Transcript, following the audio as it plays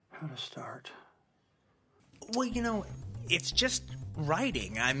how to start. Well, it's just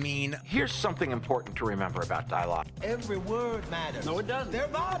writing. I mean... Here's something important to remember about dialogue. Every word matters. No, it doesn't. They're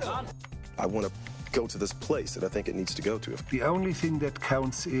vital. I want to go to this place that I think it needs to go to. The only thing that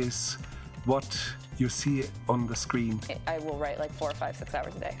counts is what you see on the screen. I will write like 4 or 5, 6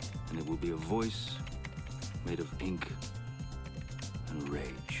 hours a day. And it will be a voice made of ink and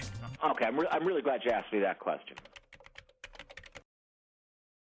rage. Okay, I'm really glad you asked me that question.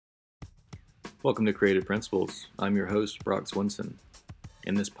 Welcome to Creative Principles. I'm your host, Brock Swinson.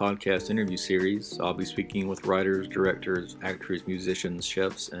 In this podcast interview series, I'll be speaking with writers, directors, actors, musicians,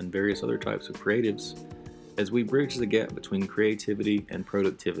 chefs, and various other types of creatives as we bridge the gap between creativity and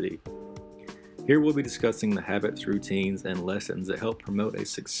productivity. Here we'll be discussing the habits, routines, and lessons that help promote a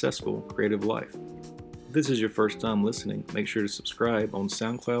successful creative life. If this is your first time listening, make sure to subscribe on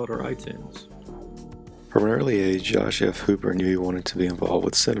SoundCloud or iTunes. From an early age, Josh F. Hooper knew he wanted to be involved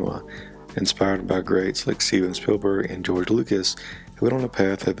with cinema. Inspired by greats like Steven Spielberg and George Lucas, he went on a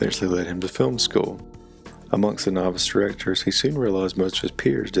path that eventually led him to film school. Amongst the novice directors, he soon realized most of his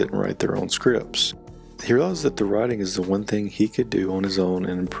peers didn't write their own scripts. He realized that the writing is the one thing he could do on his own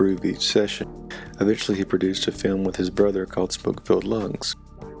and improve each session. Eventually, he produced a film with his brother called Smoke-Filled Lungs.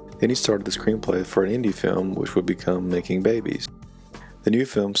 Then he started the screenplay for an indie film which would become Making Babies. The new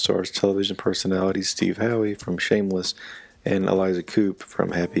film stars television personalities Steve Howey from Shameless and Eliza Coupe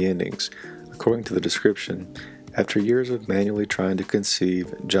from Happy Endings. According to the description, after years of manually trying to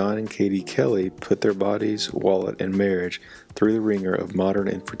conceive, John and Katie Kelly put their bodies, wallet, and marriage through the ringer of modern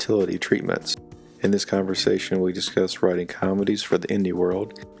infertility treatments. In this conversation, we discuss writing comedies for the indie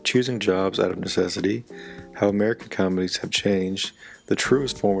world, choosing jobs out of necessity, how American comedies have changed, the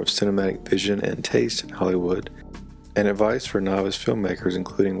truest form of cinematic vision and taste in Hollywood, and advice for novice filmmakers,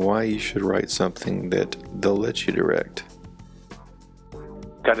 including why you should write something that they'll let you direct.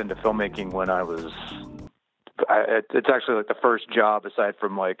 Got into filmmaking when it's actually like the first job aside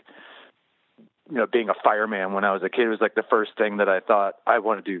from being a fireman when I was a kid. It was like the first thing that I thought I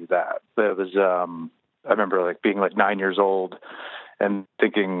want to do that. It was, I remember being 9 years old and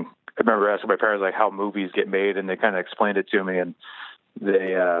thinking, I remember asking my parents how movies get made, and they kind of explained it to me, and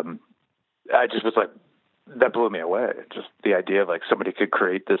I just was that blew me away. Just the idea of somebody could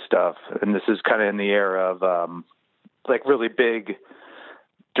create this stuff. And this is kind of in the era of really big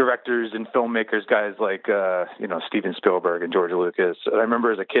directors and filmmakers, guys like Steven Spielberg and George Lucas. And I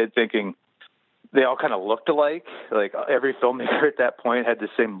remember as a kid thinking they all kind of looked alike. Every filmmaker at that point had the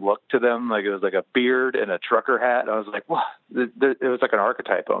same look to them. It was a beard and a trucker hat. And I was like, wow, it was like an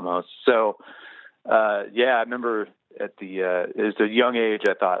archetype almost. So I remember at a young age,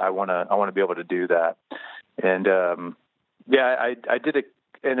 I thought I want to be able to do that. And I did it,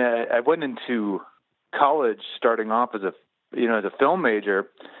 and I went into college starting off as a film major,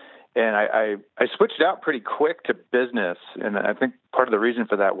 and I switched out pretty quick to business. And I think part of the reason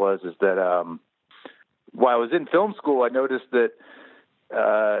for that is that while I was in film school, I noticed that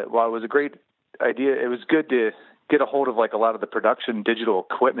while it was a great idea, it was good to get a hold of a lot of the production digital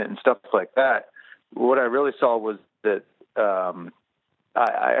equipment and stuff like that. What I really saw was that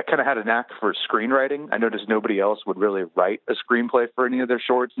I kind of had a knack for screenwriting. I noticed nobody else would really write a screenplay for any of their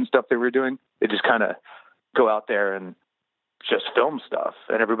shorts and stuff they were doing. They just kind of go out there and just film stuff.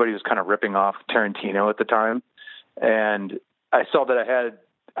 And everybody was kind of ripping off Tarantino at the time. And I saw that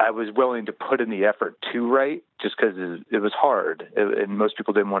I was willing to put in the effort to write just because it was hard and most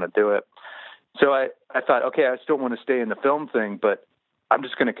people didn't want to do it. So I thought, okay, I still want to stay in the film thing, but I'm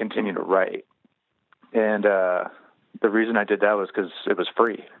just going to continue to write. And the reason I did that was because it was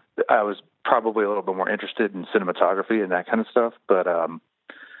free. I was probably a little bit more interested in cinematography and that kind of stuff, but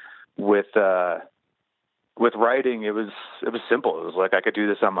with writing, it was simple. It was I could do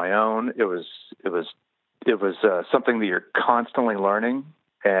this on my own. It was something that you're constantly learning,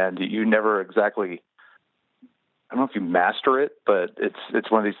 and you never exactly, I don't know if you master it, but it's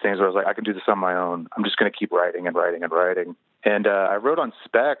one of these things where I was I can do this on my own. I'm just going to keep writing and writing and writing. And I wrote on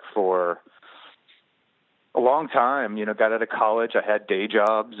spec for a long time. Got out of college, I had day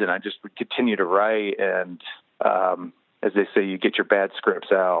jobs, and I just would continue to write. And as they say, you get your bad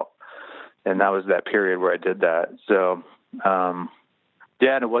scripts out. And that was that period where I did that. So, and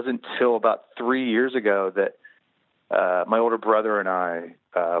it wasn't until about 3 years ago that my older brother and I,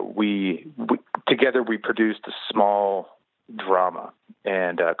 we together produced a small drama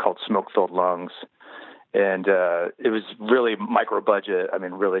and called Smoke-Filled Lungs. And it was really micro budget. I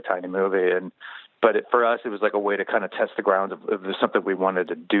mean, really tiny movie. But for us, it was a way to kind of test the grounds of if there's something we wanted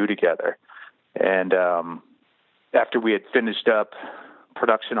to do together. And after we had finished up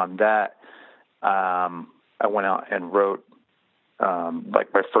production on that, I went out and wrote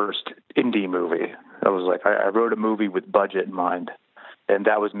like my first indie movie. I was like, I wrote a movie with budget in mind, and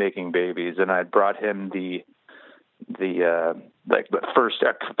that was Making Babies. And I brought him the first,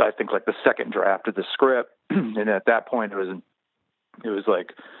 I think like the second draft of the script. And at that point it was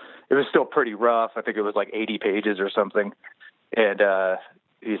still pretty rough. I think it was like 80 pages or something. And,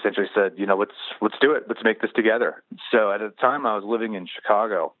 he essentially said, let's do it. Let's make this together. So at the time I was living in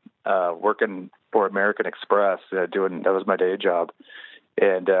Chicago, working for American Express, that was my day job.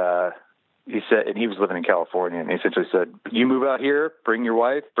 And, he said, and he was living in California, and he essentially said, you move out here, bring your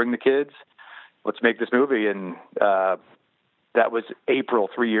wife, bring the kids, let's make this movie. And, that was April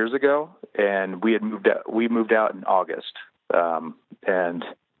 3 years ago. And we moved out in August. And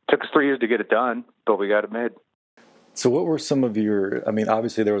it took us 3 years to get it done, but we got it made. So what were some of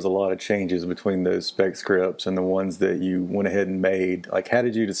obviously there was a lot of changes between those spec scripts and the ones that you went ahead and made. Like, how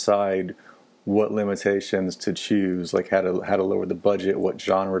did you decide what limitations to choose? Like how to lower the budget, what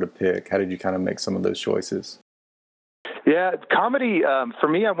genre to pick? How did you kind of make some of those choices? Yeah, comedy, for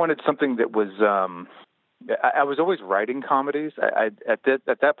me, I wanted something that was, I was always writing comedies. At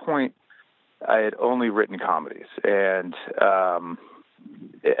that point, I had only written comedies. And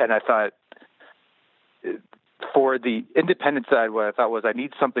I thought, for the independent side, what I thought was I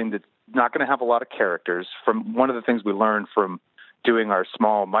need something that's not going to have a lot of characters. From one of the things we learned from doing our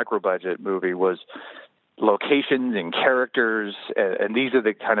small micro-budget movie was locations and characters, and these are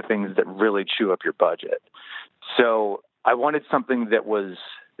the kind of things that really chew up your budget. So I wanted something that was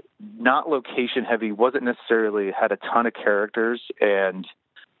not location heavy, wasn't necessarily had a ton of characters, and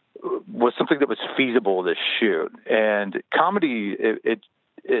was something that was feasible to shoot. And comedy,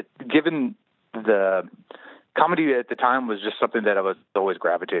 given the comedy at the time was just something that I was always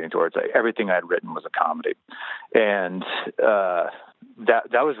gravitating towards. Like, everything I had written was a comedy. And that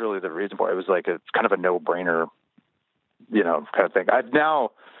was really the reason for it. It was like it's kind of a no-brainer, kind of thing. I've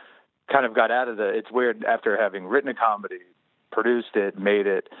now kind of got out of it's weird, after having written a comedy, produced it, made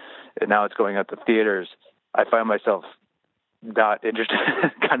it, and now it's going out to theaters, I find myself not interested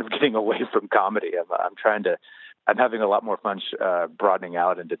kind of getting away from comedy. I'm having a lot more fun broadening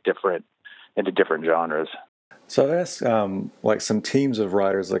out into different genres. So I've asked like some teams of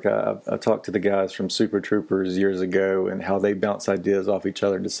writers, like I talked to the guys from Super Troopers years ago and how they bounce ideas off each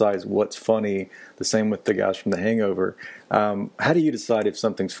other, decides what's funny. The same with the guys from The Hangover. How do you decide if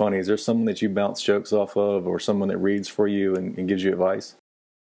something's funny? Is there someone that you bounce jokes off of, or someone that reads for you and gives you advice?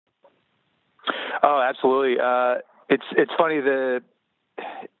 Oh, absolutely. It's funny that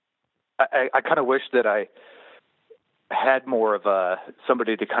I kind of wish that I had more of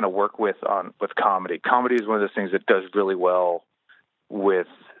somebody to kind of work with comedy. Comedy is one of those things that does really well with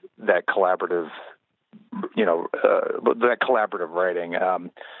that collaborative, that collaborative writing.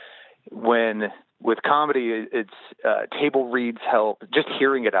 With comedy, it's table reads help. Just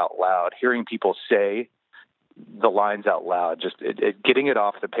hearing it out loud, hearing people say the lines out loud, just getting it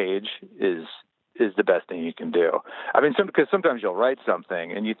off the page is the best thing you can do. I mean, because sometimes you'll write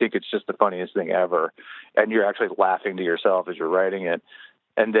something and you think it's just the funniest thing ever, and you're actually laughing to yourself as you're writing it.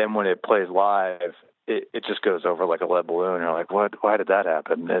 And then when it plays live, it just goes over like a lead balloon. You're like, what? Why did that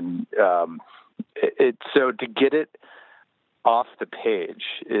happen? And so to get it off the page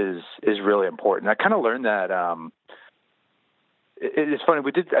is really important. I kind of learned that. It's funny.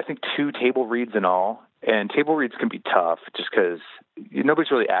 We did, I think, 2 table reads in all. And table reads can be tough just because nobody's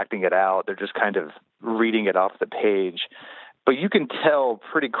really acting it out. They're just kind of reading it off the page. But you can tell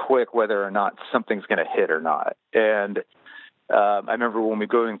pretty quick whether or not something's going to hit or not. And I remember when we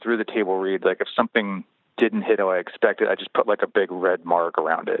were going through the table read, like if something didn't hit how I expected, I just put like a big red mark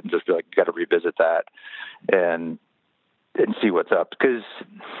around it and just be like, you got to revisit that and see what's up. Because,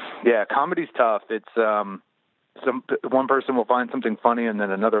 yeah, comedy's tough. It's one person will find something funny and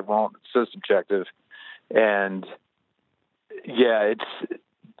then another won't. It's so subjective. And yeah,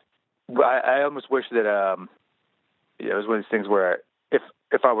 I almost wish that it was one of these things where if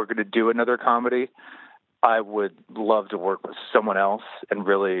I were going to do another comedy, I would love to work with someone else and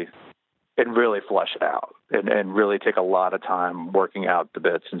really flesh it out and really take a lot of time working out the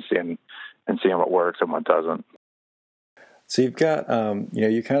bits and seeing what works and what doesn't. So you've got,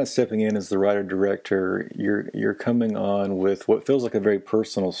 you're kind of stepping in as the writer-director. You're coming on with what feels like a very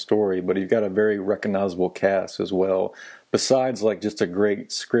personal story, but you've got a very recognizable cast as well. Besides like just a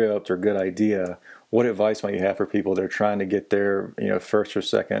great script or good idea, what advice might you have for people that are trying to get their first or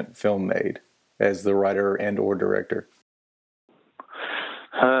second film made as the writer and or director?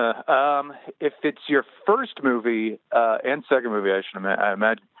 If it's your first movie and second movie, I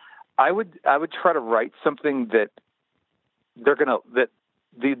imagine I would try to write something that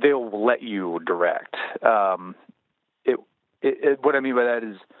they'll let you direct. what I mean by that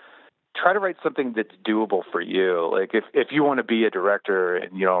is try to write something that's doable for you. Like if you want to be a director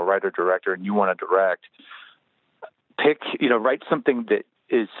and, you know, a writer-director and you want to direct, write something that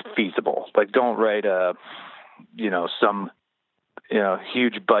is feasible. Like don't write some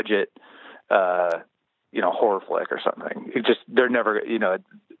huge budget, horror flick or something. They're never,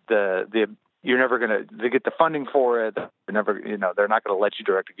 you're never going to get the funding for it. They're not going to let you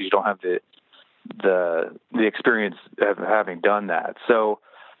direct it because you don't have the experience of having done that. So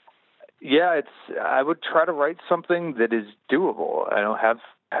yeah, I would try to write something that is doable. I don't have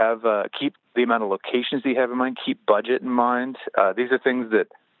keep the amount of locations that you have in mind, keep budget in mind. These are things that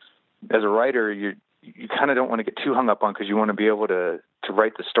as a writer, you kind of don't want to get too hung up on because you want to be able to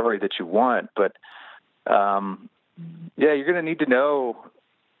write the story that you want. But you're going to need to know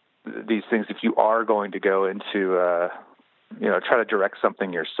these things if you are going to go into, try to direct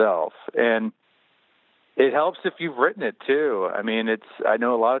something yourself. And it helps if you've written it too. I mean, I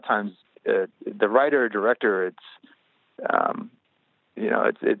know a lot of times the writer or director, it's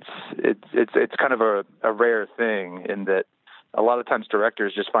kind of a rare thing in that a lot of times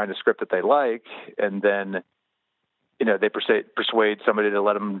directors just find a script that they like and then, they persuade somebody to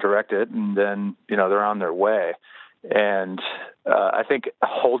let them direct it, and then, they're on their way. And I think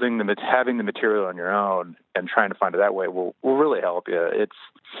having the material on your own and trying to find it that way will really help you. It's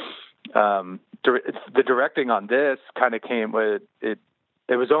the directing on this kind of came with it.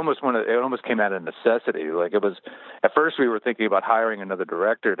 It almost came out of necessity. Like it was, at first we were thinking about hiring another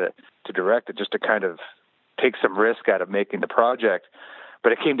director to direct it, just to kind of take some risk out of making the project.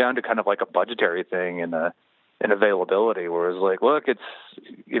 But it came down to kind of like a budgetary thing and availability, where it was like, look, it's,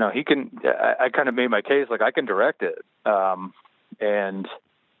 he can, I kind of made my case, like I can direct it. And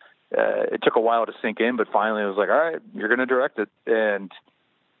it took a while to sink in, but finally it was like, all right, you're going to direct it. And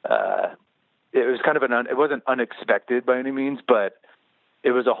it was kind of it wasn't unexpected by any means, but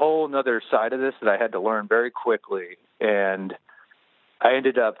it was a whole nother side of this that I had to learn very quickly. And I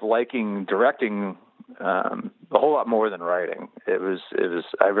ended up liking directing a whole lot more than writing. I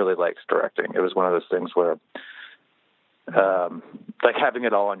really liked directing. It was one of those things where, like having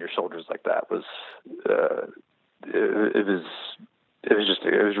it all on your shoulders like that was, it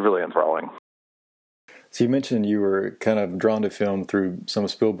was really enthralling. So you mentioned you were kind of drawn to film through some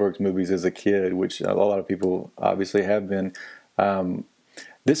of Spielberg's movies as a kid, which a lot of people obviously have been.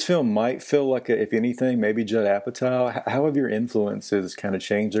 This film might feel like, if anything, maybe Judd Apatow. How have your influences kind of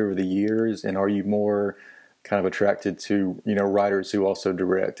changed over the years, and are you more kind of attracted to, writers who also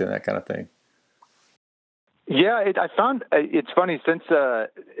direct and that kind of thing? Yeah, I found it's funny since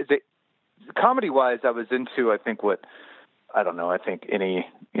comedy-wise, I was into, I think any,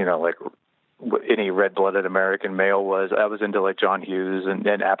 any red-blooded American male was. I was into like John Hughes and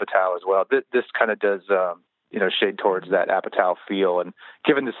Apatow as well. This kind of does, shade towards that Apatow feel. And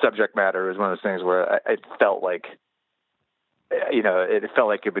given the subject matter, it was one of those things where I felt like, it felt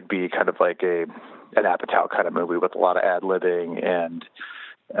like it would be kind of like an Apatow kind of movie with a lot of ad-libbing and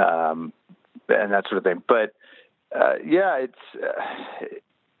that sort of thing. But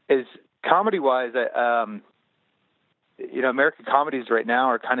it's comedy-wise, American comedies right now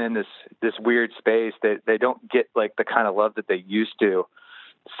are kind of in this weird space. They don't get like the kind of love that they used to.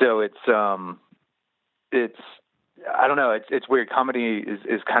 So it's I don't know. It's weird. Comedy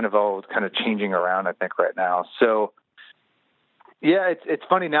is kind of all kind of changing around, I think, right now. So yeah, it's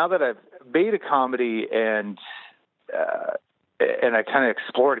funny now that I've made a comedy and I kind of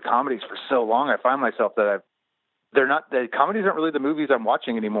explored comedies for so long. I find myself that the comedies aren't really the movies I'm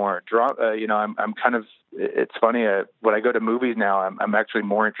watching anymore. I'm kind of, it's funny, when I go to movies now, I'm actually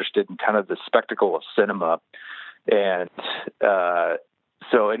more interested in kind of the spectacle of cinema. And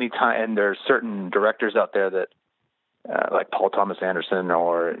so anytime, and there's certain directors out there that, like Paul Thomas Anderson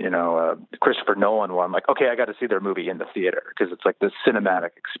or, Christopher Nolan, where I'm like, okay, I got to see their movie in the theater because it's like this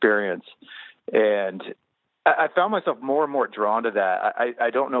cinematic experience. And I found myself more and more drawn to that. I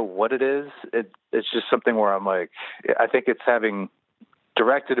don't know what it is. It's just something where I'm like, I think it's having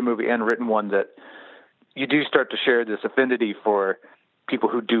directed a movie and written one that you do start to share this affinity for people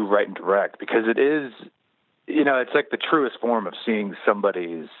who do write and direct, because it is, it's like the truest form of seeing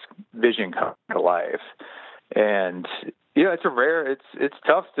somebody's vision come to life. And, it's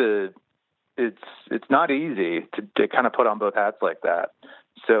tough it's not easy to kind of put on both hats like that.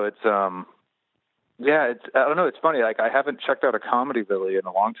 So it's, I don't know. It's funny. Like I haven't checked out a comedy really in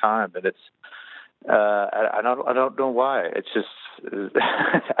a long time, and it's, I don't know why. It's just,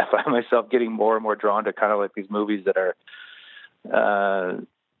 I find myself getting more and more drawn to kind of like these movies that are,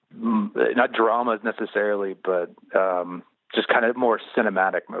 not dramas necessarily, but, just kind of more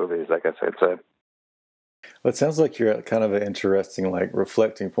cinematic movies, I guess I'd say. Well, it sounds like you're at kind of an interesting, like,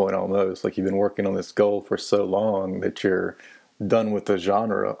 reflecting point almost. Like you've been working on this goal for so long that you're done with the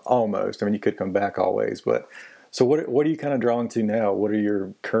genre almost. I mean, you could come back always, but so what are you kind of drawn to now? What are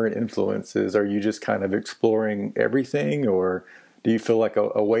your current influences? Are you just kind of exploring everything, or do you feel like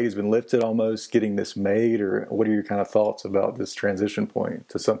a weight has been lifted almost getting this made, or what are your kind of thoughts about this transition point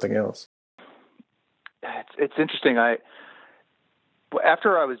to something else? It's interesting.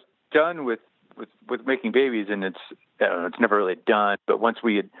 After I was done with making babies, and it's never really done, but once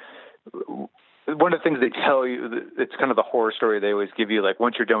we had, one of the things they tell you, it's kind of the horror story they always give you, like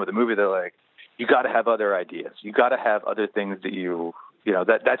once you're done with the movie, they're like, you got to have other ideas. You got to have other things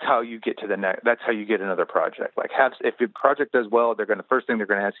that that's how you get to the next, that's how you get another project. Like if your project does well, first thing they're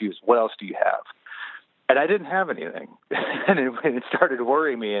going to ask you is, what else do you have? And I didn't have anything. And it started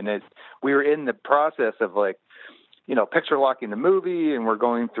worrying me. And we were in the process of like, picture locking the movie, and we're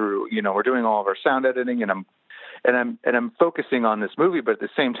going through, we're doing all of our sound editing, and I'm focusing on this movie, but at the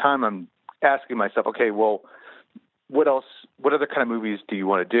same time, I'm asking myself, okay, well, what other kind of movies do you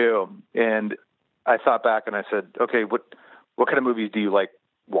want to do? And I thought back and I said, okay, what kind of movies do you like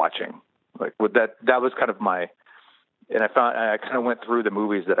watching? Like that was kind of and I kind of went through the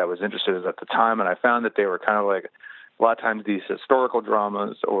movies that I was interested in at the time, and I found that they were kind of like a lot of times these historical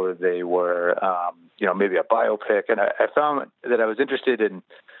dramas, or they were, maybe a biopic. And I found that I was interested in,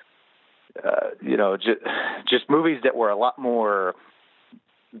 just movies that were a lot more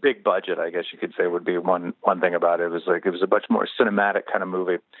big budget, I guess you could say, would be one thing about it. It was a much more cinematic kind of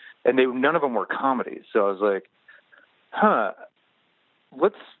movie, and none of them were comedies. So I was like,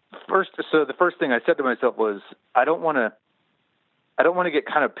 so the first thing I said to myself was, I don't want to get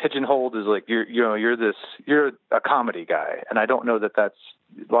kind of pigeonholed as like, you're a comedy guy. And I don't know that that's,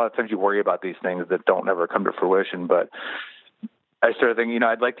 a lot of times you worry about these things that don't ever come to fruition, but I started thinking,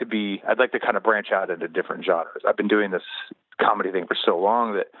 I'd like to kind of branch out into different genres. I've been doing this comedy thing for so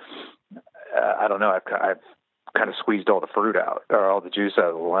long that I don't know. I've kind of squeezed all the fruit out, or all the juice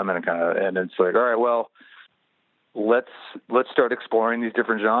out of the lemon, and it's like, all right, well, let's start exploring these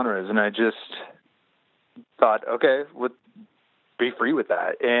different genres. And I just thought, okay, be free with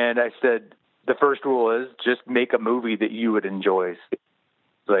that. And I said, the first rule is just make a movie that you would enjoy.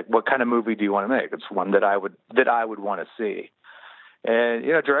 Like, what kind of movie do you want to make? It's one that I would want to see. And,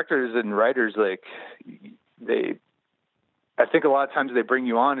 directors and writers, like, I think a lot of times they bring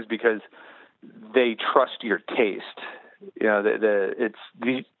you on is because they trust your taste.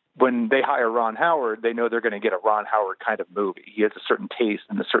 When they hire Ron Howard, they know they're going to get a Ron Howard kind of movie. He has a certain taste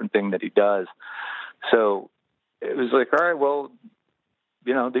and a certain thing that he does. So it was like, all right, well,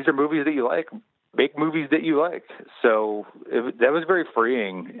 these are movies that you like. Make movies that you like. So that was very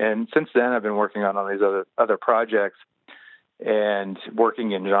freeing. And since then, I've been working on all these other projects and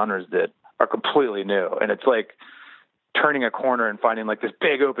working in genres that are completely new. And it's like turning a corner and finding like this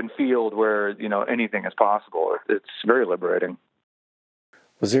big open field where, anything is possible. It's very liberating.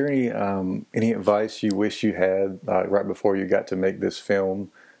 Was there any advice you wish you had right before you got to make this film,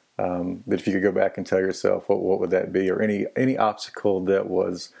 that if you could go back and tell yourself, what would that be? Or any obstacle that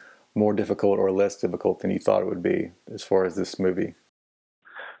was more difficult or less difficult than you thought it would be as far as this movie?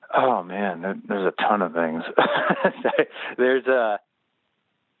 Oh man, there's a ton of things. There's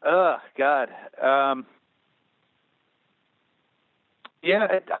oh God. Yeah,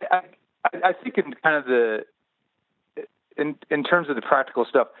 I think in kind of in terms of the practical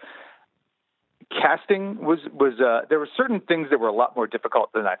stuff, casting was there were certain things that were a lot more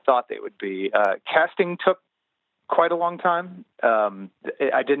difficult than I thought they would be. Casting took quite a long time.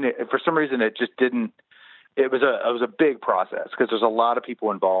 I didn't, for some reason, it just didn't. It was a big process because there's a lot of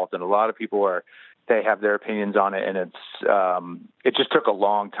people involved, and a lot of people they have their opinions on it, and it just took a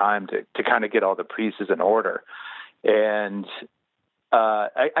long time to kind of get all the pieces in order. And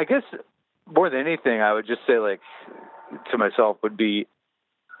I guess more than anything, I would just say, like, to myself, would be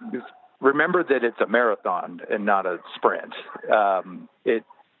remember that it's a marathon and not a sprint.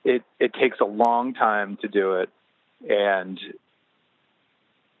 It takes a long time to do it, and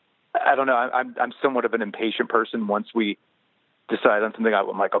I don't know. I'm somewhat of an impatient person. Once we decide on something,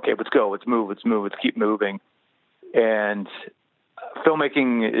 I'm like, okay, let's go, let's move, let's keep moving. And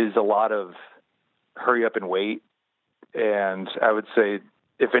filmmaking is a lot of hurry up and wait. And I would say,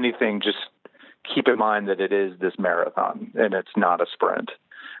 if anything, just keep in mind that it is this marathon and it's not a sprint.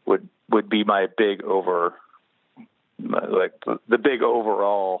 Would be my big the big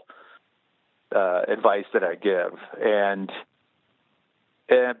overall advice that I give.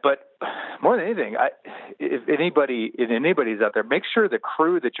 But more than anything, if anybody's out there, make sure the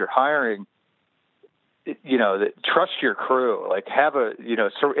crew that you're hiring, that trust your crew. Like, have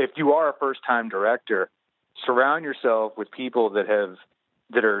so if you are a first-time director, surround yourself with people that have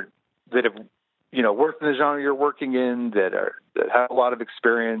worked in the genre you're working in, that have a lot of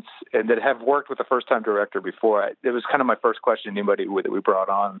experience, and that have worked with a first-time director before. It was kind of my first question to anybody that we brought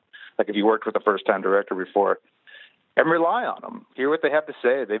on, like, if you worked with a first-time director before, and rely on them, hear what they have to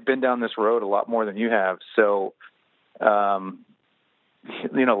say. They've been down this road a lot more than you have, so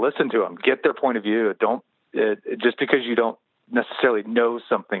listen to them, get their point of view. Just because you don't necessarily know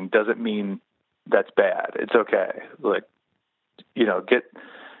something doesn't mean that's bad. It's okay. Like,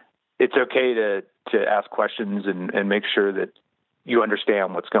 it's okay to ask questions and make sure that you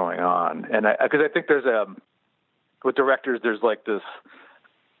understand what's going on. And because I think there's with directors, there's like this,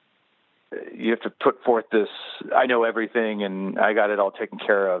 you have to put forth this, I know everything and I got it all taken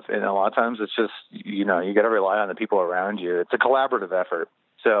care of. And a lot of times it's just, you got to rely on the people around you. It's a collaborative effort.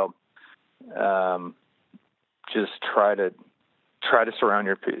 So just try to surround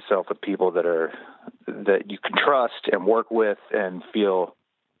yourself with people that you can trust and work with and feel,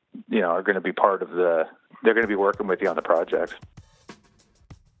 are going to be they're going to be working with you on the project.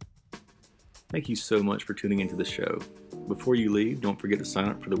 Thank you so much for tuning into the show. Before you leave, don't forget to sign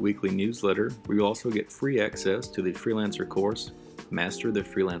up for the weekly newsletter, where you also get free access to the freelancer course, Master the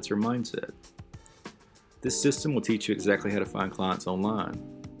Freelancer Mindset. This system will teach you exactly how to find clients online,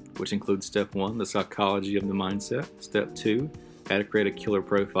 which includes Step 1, the psychology of the mindset, Step 2, how to create a killer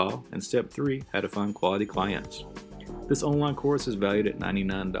profile, and Step 3, how to find quality clients. This online course is valued at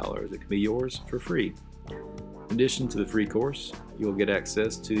 $99. It can be yours for free. In addition to the free course, you will get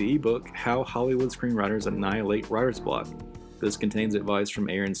access to the ebook, How Hollywood Screenwriters Annihilate Writer's Block. This contains advice from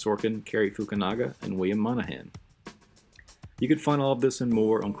Aaron Sorkin, Cary Fukunaga, and William Monahan. You can find all of this and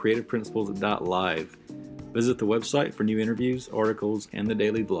more on creativeprinciples.live. Visit the website for new interviews, articles, and the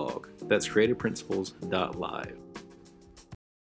daily blog. That's creativeprinciples.live.